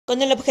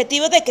Con el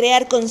objetivo de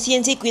crear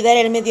conciencia y cuidar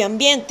el medio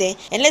ambiente,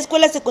 en la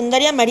Escuela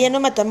Secundaria Mariano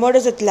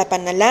Matamoros de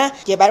Tlapanalá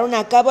llevaron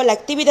a cabo la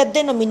actividad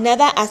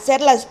denominada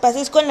Hacer las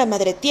paces con la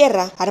Madre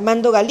Tierra.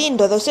 Armando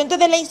Galindo, docente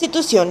de la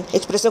institución,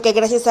 expresó que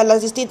gracias a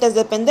las distintas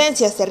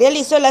dependencias se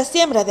realizó la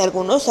siembra de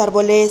algunos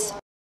árboles.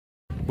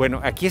 Bueno,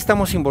 aquí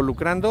estamos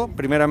involucrando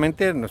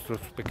primeramente a nuestros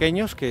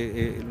pequeños,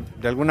 que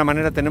de alguna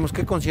manera tenemos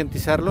que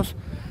concientizarlos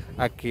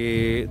a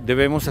que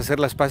debemos hacer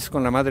las paces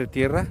con la Madre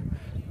Tierra,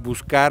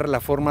 buscar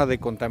la forma de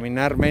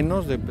contaminar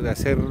menos, de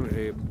hacer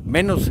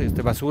menos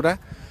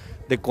basura,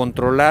 de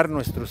controlar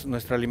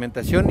nuestra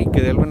alimentación y que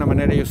de alguna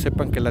manera ellos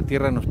sepan que la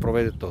tierra nos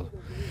provee de todo.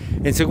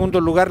 En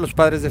segundo lugar, los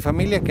padres de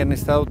familia que han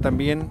estado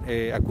también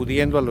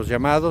acudiendo a los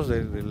llamados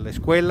de la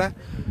escuela,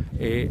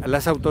 a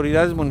las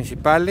autoridades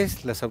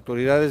municipales, las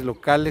autoridades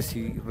locales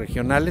y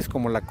regionales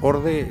como la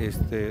CORDE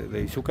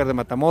de Izúcar de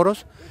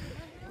Matamoros.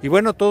 Y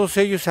bueno, todos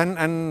ellos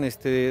han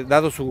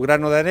dado su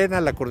grano de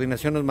arena. La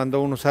coordinación nos mandó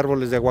unos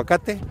árboles de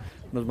aguacate,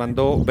 nos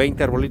mandó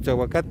 20 arbolitos de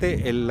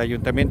aguacate, el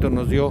ayuntamiento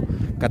nos dio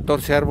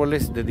 14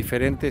 árboles de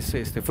diferentes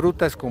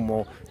frutas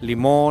como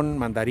limón,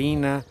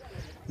 mandarina,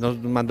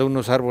 nos mandó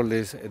unos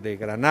árboles de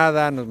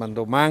granada, nos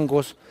mandó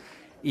mangos.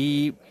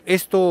 Y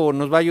esto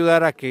nos va a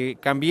ayudar a que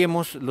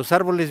cambiemos los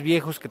árboles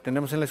viejos que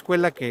tenemos en la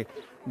escuela, que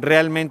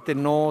realmente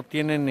no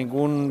tienen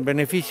ningún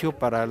beneficio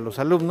para los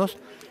alumnos,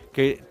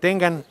 que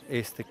tengan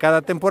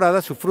cada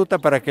temporada su fruta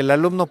para que el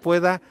alumno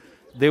pueda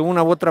de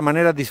una u otra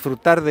manera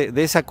disfrutar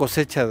de esa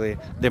cosecha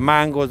de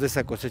mangos, de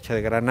esa cosecha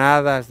de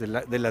granadas,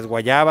 de las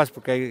guayabas,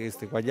 porque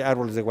hay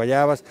árboles de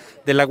guayabas,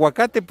 del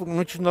aguacate,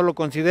 muchos no lo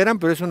consideran,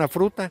 pero es una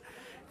fruta.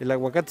 El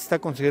aguacate está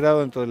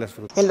considerado dentro de las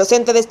frutas. El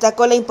docente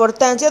destacó la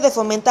importancia de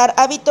fomentar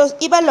hábitos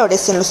y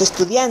valores en los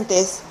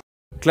estudiantes.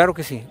 Claro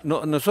que sí.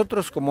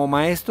 Nosotros como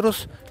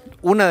maestros,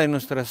 una de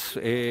nuestras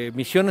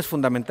misiones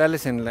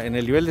fundamentales en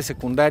el nivel de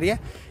secundaria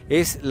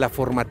es la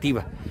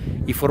formativa.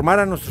 Y formar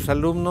a nuestros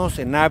alumnos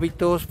en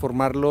hábitos,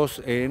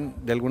 formarlos en,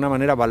 de alguna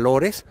manera,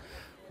 valores.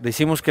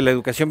 Decimos que la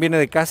educación viene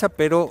de casa,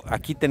 pero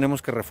aquí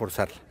tenemos que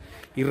reforzarla.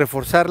 Y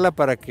reforzarla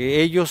para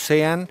que ellos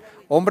sean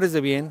hombres de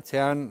bien,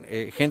 sean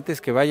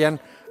gentes que vayan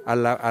a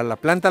la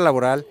planta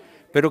laboral,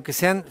 pero que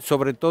sean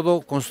sobre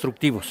todo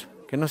constructivos,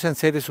 que no sean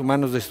seres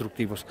humanos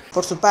destructivos.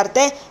 Por su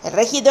parte, el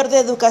regidor de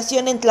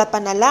Educación en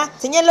Tlapanalá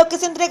señaló que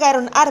se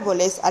entregaron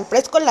árboles al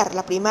preescolar,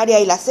 la primaria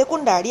y la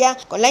secundaria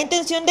con la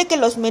intención de que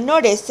los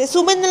menores se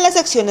sumen en las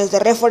acciones de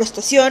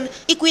reforestación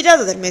y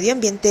cuidado del medio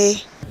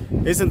ambiente.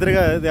 Esta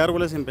entrega de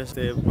árboles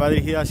va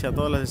dirigida hacia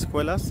todas las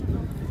escuelas,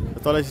 a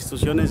todas las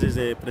instituciones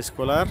desde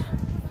preescolar,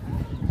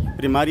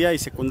 primaria y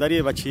secundaria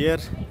y bachiller.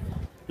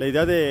 La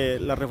idea de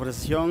la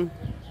reforestación,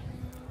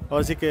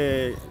 ahora sí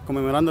que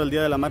conmemorando el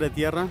Día de la Madre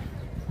Tierra,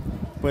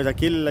 pues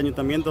aquí el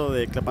Ayuntamiento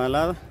de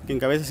Tlapanalá, que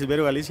encabeza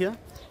Silverio Galicia,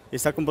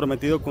 está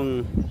comprometido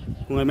con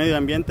el medio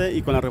ambiente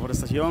y con la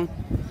reforestación.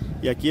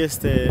 Y aquí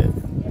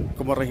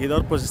como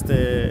regidor, pues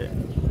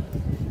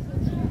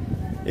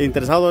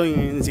interesado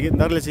en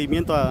darle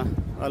seguimiento a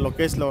lo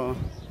que es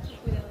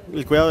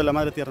el cuidado de la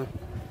Madre Tierra.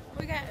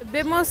 Oiga,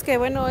 vemos que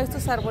bueno,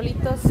 estos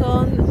arbolitos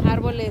son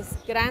árboles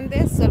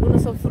grandes,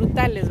 algunos son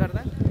frutales,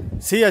 ¿verdad?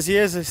 Sí, así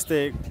es.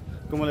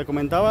 Como le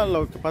comentaba,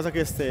 lo que pasa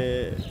que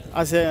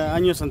hace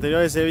años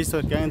anteriores he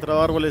visto que han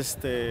entrado árboles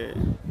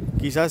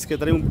quizás que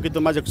traen un poquito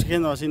más de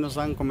oxígeno, así nos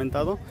han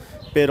comentado,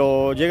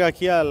 pero llega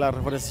aquí a la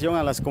reforestación,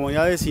 a las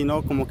comunidades y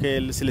no como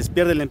que se les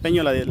pierde el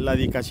empeño, la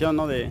dedicación,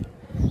 ¿no? de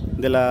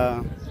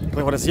la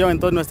reforestación.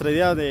 Entonces nuestra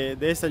idea de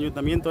este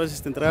ayuntamiento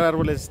es entregar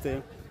árboles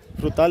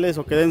frutales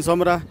o que den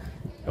sombra.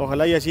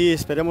 Ojalá y así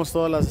esperemos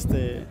todas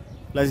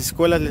las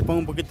escuelas les pongan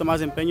un poquito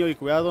más de empeño y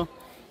cuidado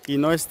y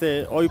no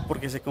hoy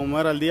porque se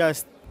conmemora el día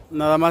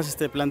nada más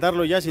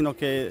plantarlo ya, sino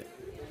que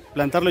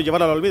plantarlo y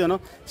llevarlo al olvido, ¿no?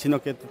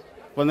 Sino que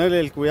ponerle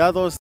el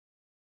cuidado.